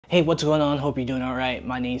Hey, what's going on? Hope you're doing all right.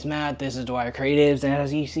 My name's Matt, this is Dwyer.Creatives, and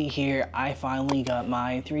as you see here, I finally got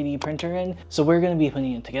my 3D printer in, so we're gonna be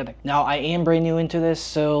putting it together. Now, I am brand new into this,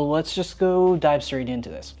 so let's just go dive straight into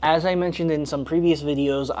this. As I mentioned in some previous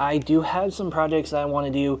videos, I do have some projects that I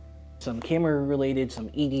wanna do, some camera related, some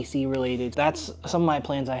EDC related. That's some of my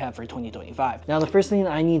plans I have for 2025. Now, the first thing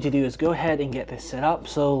I need to do is go ahead and get this set up,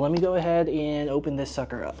 so let me go ahead and open this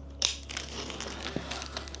sucker up.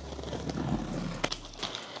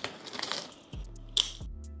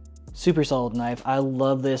 Super solid knife. I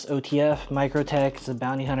love this OTF Microtech. It's a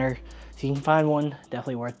bounty hunter. If you can find one,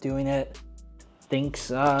 definitely worth doing it. Thanks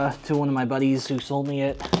to one of my buddies who sold me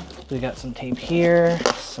it. We got some tape here,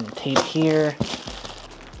 some tape here.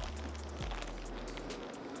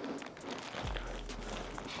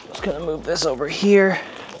 Just gonna move this over here.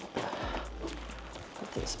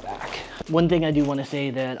 Put this back. One thing I do want to say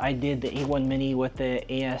that I did the A1 Mini with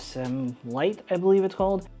the AMS Lite, I believe it's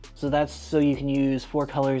called. So that's so you can use 4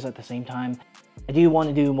 colors at the same time. I do want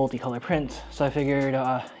to do multicolor prints, so I figured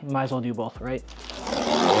you might as well do both, right?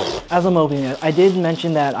 As I'm opening it, I did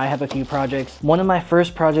mention that I have a few projects. One of my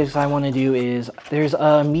first projects I want to do is, there's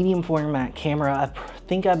a medium format camera. I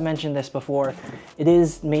think I've mentioned this before. It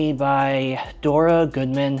is made by Dora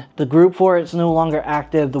Goodman. The group for it's no longer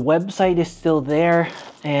active. The website is still there,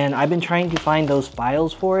 and I've been trying to find those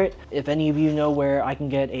files for it. If any of you know where I can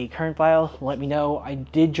get a current file, let me know. I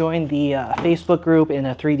did join the Facebook group and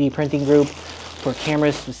a 3D printing group for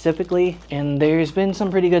cameras specifically, and there's been some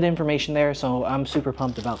pretty good information there, so I'm super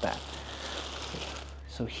pumped about that.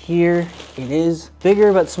 So here it is,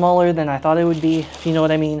 bigger but smaller than I thought it would be, if you know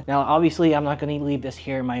what I mean. Now obviously I'm not going to leave this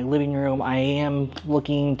here in my living room. I am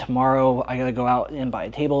looking tomorrow, I gotta go out and buy a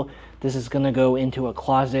table. This is gonna go into a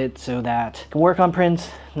closet so that I can work on prints,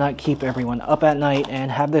 not keep everyone up at night,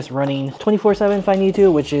 and have this running 24/7 if I need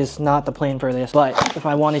to, which is not the plan for this, but if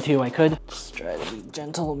I wanted to, I could. Just try to be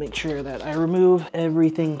gentle, make sure that I remove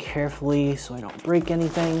everything carefully so I don't break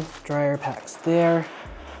anything. Dryer packs there.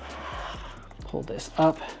 Pull this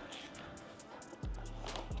up.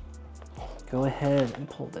 Go ahead and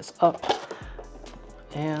pull this up.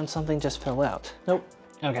 And something just fell out. Nope.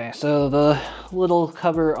 Okay, so the little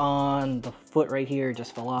cover on the foot right here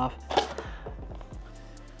just fell off.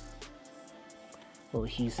 Little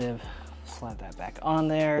adhesive, slide that back on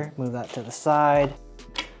there, move that to the side.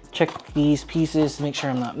 Check these pieces to make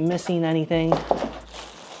sure I'm not missing anything.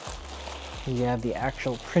 You have the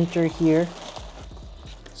actual printer here.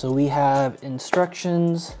 So we have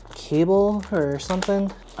instructions, cable or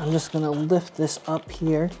something. I'm just gonna lift this up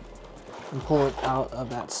here and pull it out of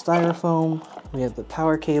that styrofoam. We have the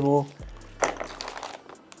power cable.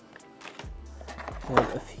 We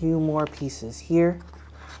have a few more pieces here.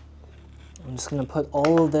 I'm just gonna put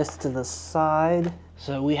all of this to the side.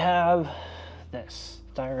 So we have this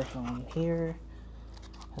styrofoam here.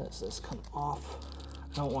 How does this come off?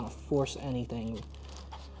 I don't want to force anything.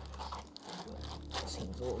 It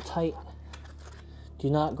seems a little tight. Do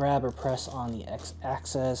not grab or press on the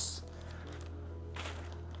X-axis.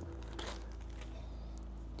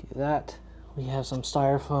 Do that. We have some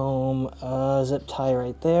styrofoam zip tie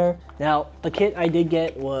right there. Now, the kit I did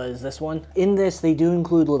get was this one. In this, they do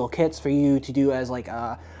include little kits for you to do as like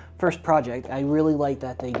a first project. I really like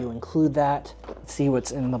that they do include that. Let's see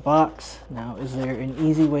what's in the box. Now, is there an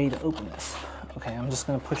easy way to open this? Okay, I'm just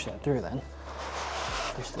gonna push that through then.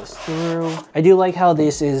 Push this through. I do like how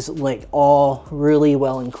this is like all really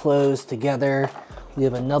well enclosed together. We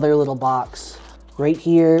have another little box. Right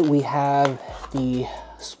here, we have the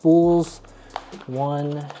spools.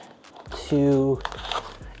 1, 2,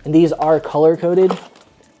 and these are color coded.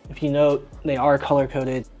 If you note, they are color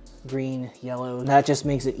coded, green, yellow. That just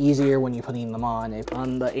makes it easier when you're putting them on.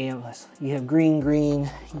 On the AMS, you have green, green,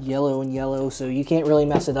 yellow, and yellow, so you can't really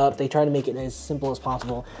mess it up. They try to make it as simple as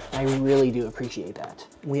possible. I really do appreciate that.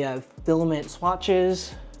 We have filament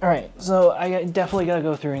swatches. All right, so I definitely gotta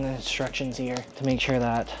go through the instructions here to make sure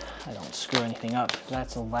that I don't screw anything up.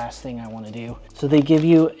 That's the last thing I wanna do. So they give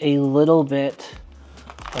you a little bit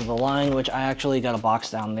of the line, which I actually got a box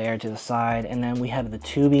down there to the side, and then we have the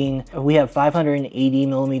tubing. We have 580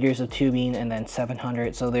 millimeters of tubing and then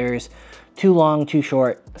 700, so there's 2 long, 2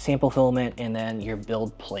 short, sample filament, and then your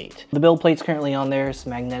build plate. The build plate's currently on there, it's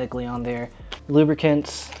magnetically on there.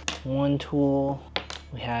 Lubricants, 1 tool.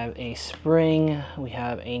 We have a spring, we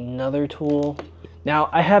have another tool. Now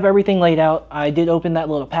I have everything laid out. I did open that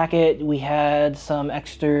little packet. We had some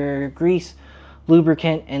extra grease,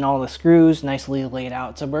 lubricant, and all the screws nicely laid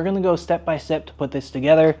out. So we're gonna go step by step to put this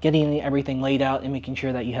together, getting everything laid out and making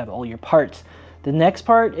sure that you have all your parts The next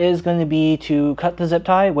part is going to be to cut the zip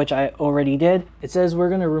tie, which I already did. It says we're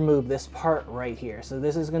going to remove this part right here. So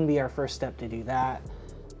this is going to be our first step to do that.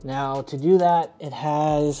 Now to do that, it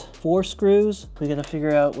has 4 screws. We got to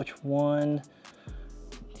figure out which one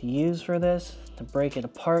to use for this to break it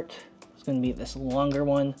apart. It's going to be this longer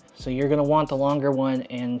one. So you're going to want the longer one,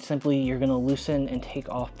 and simply you're going to loosen and take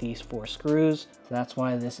off these 4 screws. So that's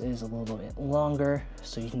why this is a little bit longer,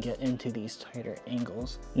 so you can get into these tighter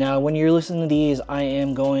angles. Now when you're loosening these, I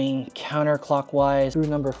am going counterclockwise. Screw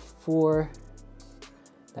number 4,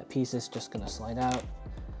 that piece is just going to slide out.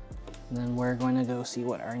 And then we're going to go see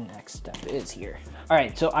what our next step is here. All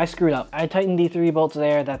right, so I screwed up. I tightened the 3 bolts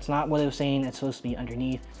there. That's not what it was saying. It's supposed to be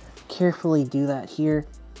underneath. Carefully do that here.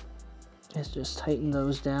 Is just tighten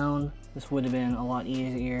those down. This would have been a lot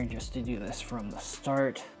easier just to do this from the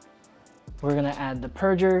start. We're gonna add the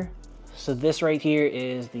purger. So this right here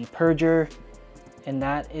is the purger, and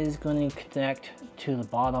that is going to connect to the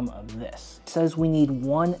bottom of this. It says we need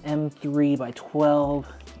 1 M3 by 12.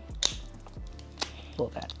 Pull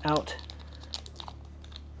that out.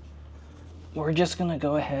 We're just gonna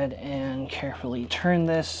go ahead and carefully turn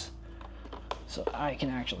this so I can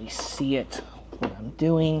actually see it, what I'm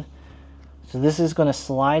doing. So this is going to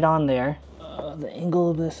slide on there. The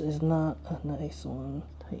angle of this is not a nice one.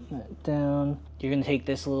 Tighten that down. You're going to take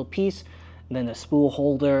this little piece, and then the spool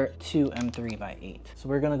holder to M3 by 8. So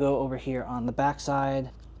we're going to go over here on the back side.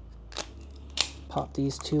 Pop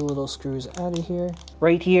these 2 little screws out of here.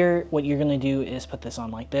 Right here, what you're going to do is put this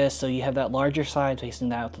on like this. So you have that larger side facing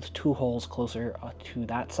that with the 2 holes closer to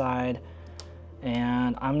that side.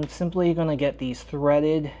 And I'm simply going to get these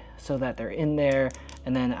threaded so that they're in there.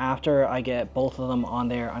 And then after I get both of them on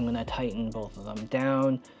there, I'm going to tighten both of them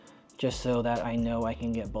down just so that I know I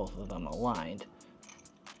can get both of them aligned.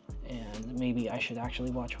 And maybe I should actually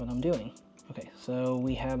watch what I'm doing. Okay, so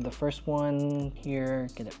we have the first one here,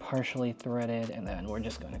 get it partially threaded, and then we're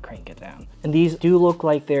just going to crank it down. And these do look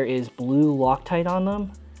like there is blue Loctite on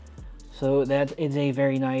them. So that is a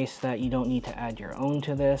very nice that you don't need to add your own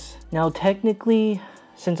to this. Now technically,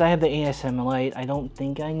 since I have the AMS Lite, I don't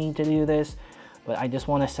think I need to do this, but I just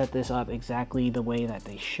want to set this up exactly the way that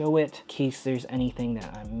they show it in case there's anything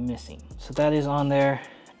that I'm missing. So that is on there,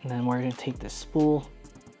 and then we're going to take this spool.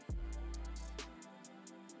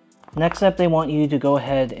 Next up, they want you to go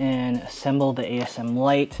ahead and assemble the AMS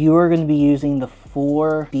Lite. You are going to be using the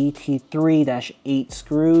 4 BT3-8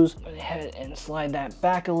 screws. Go ahead and slide that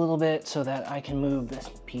back a little bit so that I can move this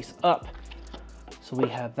piece up. So we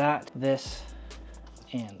have that, this,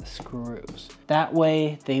 and the screws. That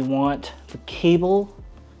way they want the cable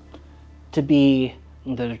to be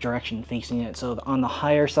in the direction facing it. So on the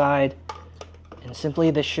higher side, and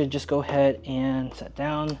simply this should just go ahead and set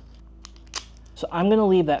down. So I'm gonna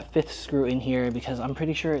leave that 5th screw in here because I'm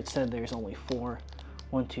pretty sure it said there's only 4.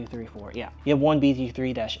 1, 2, 3, 4. Yeah, you have 1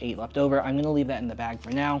 BT3-8 left over. I'm gonna leave that in the bag for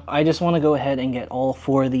now. I just wanna go ahead and get all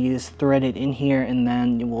 4 of these threaded in here, and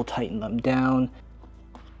then we'll tighten them down.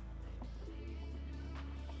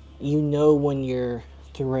 You know when you're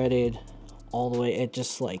threaded all the way, it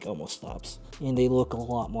just like almost stops. And they look a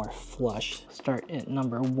lot more flush. Start at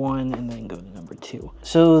number 1 and then go to number 2.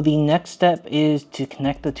 So the next step is to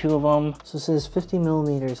connect the 2 of them. So it says 50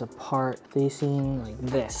 millimeters apart, facing like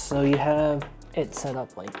this. So you have it set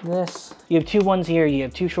up like this. You have 2 ones here, you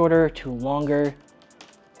have 2 shorter, 2 longer.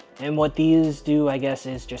 And what these do, I guess,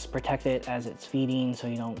 is just protect it as it's feeding so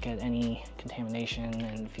you don't get any contamination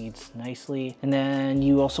and feeds nicely. And then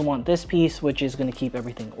you also want this piece, which is gonna keep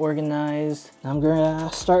everything organized. Now I'm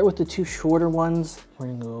gonna start with the 2 shorter ones. We're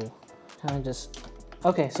gonna go kind of just,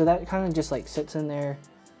 okay, so that kind of just like sits in there.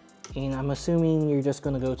 And I'm assuming you're just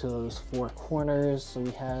gonna go to those 4 corners. So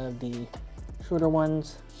we have the shorter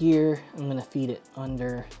ones here. I'm gonna feed it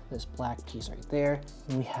under this black piece right there.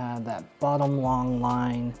 And we have that bottom long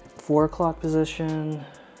line, 4 o'clock position,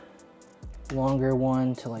 longer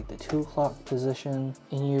one to like the 2 o'clock position.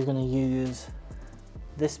 And you're gonna use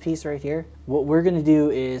this piece right here. What we're gonna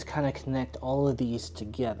do is kind of connect all of these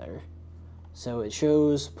together. So it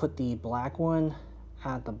shows, put the black one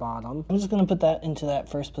at the bottom. I'm just gonna put that into that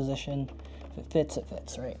first position. If it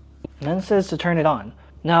fits, right? And then it says to turn it on.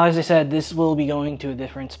 Now, as I said, this will be going to a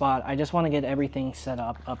different spot. I just want to get everything set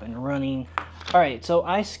up and running. All right, so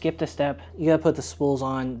I skipped a step. You gotta put the spools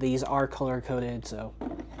on. These are color coded, so.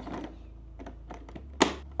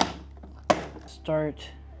 Start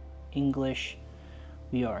English.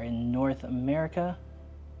 We are in North America.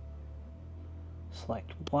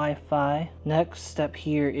 Select Wi-Fi. Next step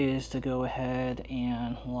here is to go ahead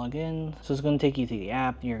and log in. So it's gonna take you to the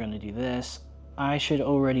app. You're gonna do this. I should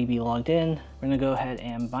already be logged in. We're gonna go ahead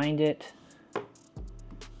and bind it.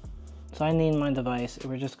 So I named my device.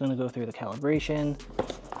 We're just gonna go through the calibration.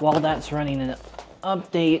 While that's running an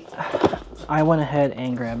update, I went ahead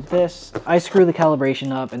and grabbed this. I screwed the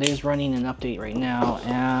calibration up. It is running an update right now,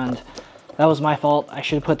 and that was my fault. I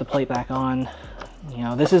should have put the plate back on. You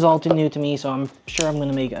know, this is all too new to me, so I'm sure I'm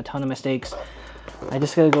gonna make a ton of mistakes. I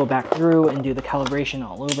just gotta go back through and do the calibration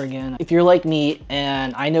all over again. If you're like me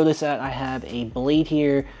and I noticed that I have a blade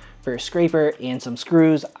here for a scraper and some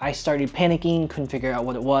screws, I started panicking, couldn't figure out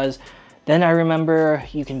what it was. Then I remember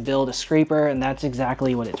you can build a scraper, and that's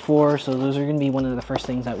exactly what it's for. So those are gonna be one of the first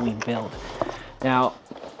things that we build. Now,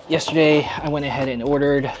 yesterday I went ahead and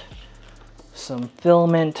ordered some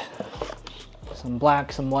filament, some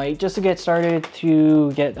black, some white, just to get started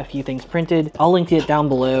to get a few things printed. I'll link it down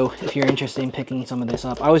below if you're interested in picking some of this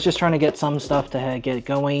up. I was just trying to get some stuff to get it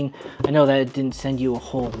going. I know that it didn't send you a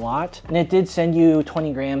whole lot, and it did send you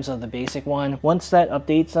 20 grams of the basic one. Once that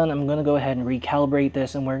update's done, I'm gonna go ahead and recalibrate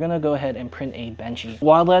this, and we're gonna go ahead and print a Benchy.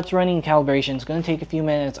 While that's running calibration, it's gonna take a few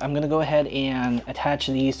minutes. I'm gonna go ahead and attach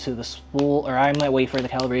these to the spool, or I might wait for the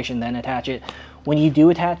calibration, then attach it. When you do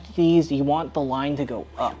attach these, you want the line to go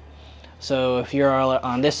up. So if you're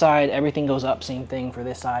on this side, everything goes up. Same thing for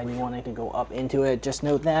this side. You want it to go up into it. Just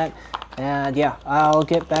note that. And yeah, I'll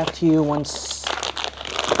get back to you once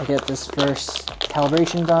I get this first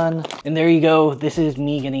calibration done. And there you go. This is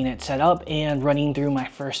me getting it set up and running through my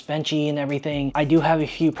first Benchy and everything. I do have a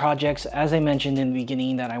few projects, as I mentioned in the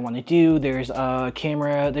beginning, that I want to do. There's a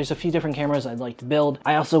camera. There's a few different cameras I'd like to build.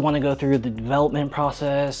 I also want to go through the development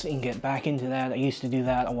process and get back into that. I used to do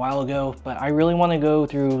that a while ago, but I really want to go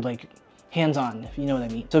through like hands-on, if you know what I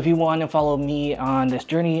mean. So if you want to follow me on this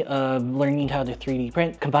journey of learning how to 3D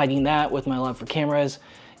print, combining that with my love for cameras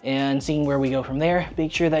and seeing where we go from there,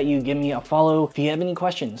 make sure that you give me a follow. If you have any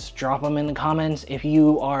questions, drop them in the comments. If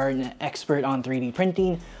you are an expert on 3D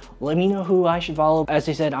printing, let me know who I should follow. As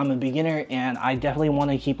I said, I'm a beginner and I definitely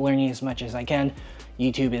want to keep learning as much as I can.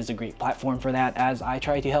 YouTube is a great platform for that, as I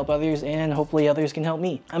try to help others and hopefully others can help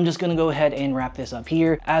me. I'm just gonna go ahead and wrap this up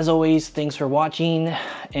here. As always, thanks for watching,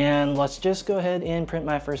 and let's just go ahead and print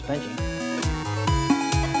my first Benchy.